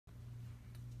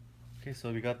Okay,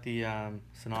 so we got the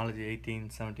Synology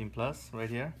 1817 Plus right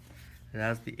here. It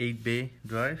has the 8-bay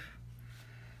drive.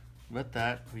 With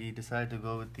that, we decided to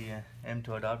go with the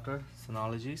M.2 adapter,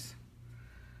 Synology's.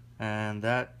 And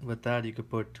with that, you could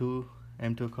put two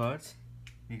M.2 cards.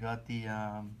 We got the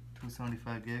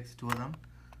 275 gigs, two of them.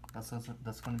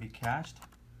 That's going to be cached.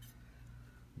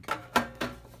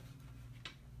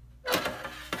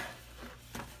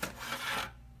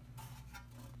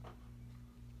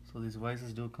 So these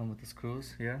devices do come with the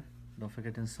screws here. Don't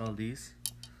forget to install these.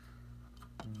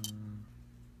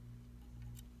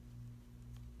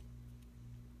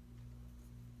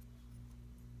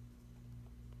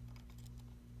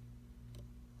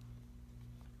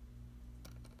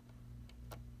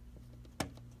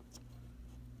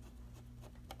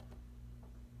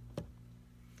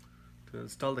 To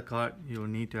install the card, you will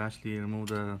need to actually remove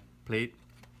the plate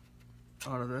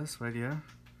out of this right here.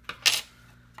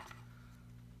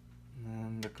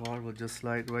 And the card will just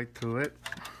slide right through it.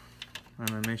 And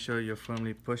then make sure you're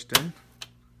firmly pushed in.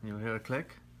 You'll hear a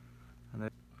click. And then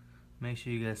make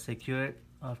sure you guys secure it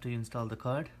after you install the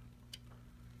card.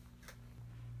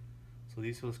 So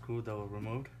these were screws that were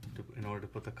removed in order to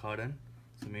put the card in.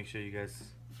 So make sure you guys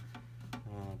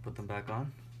put them back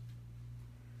on.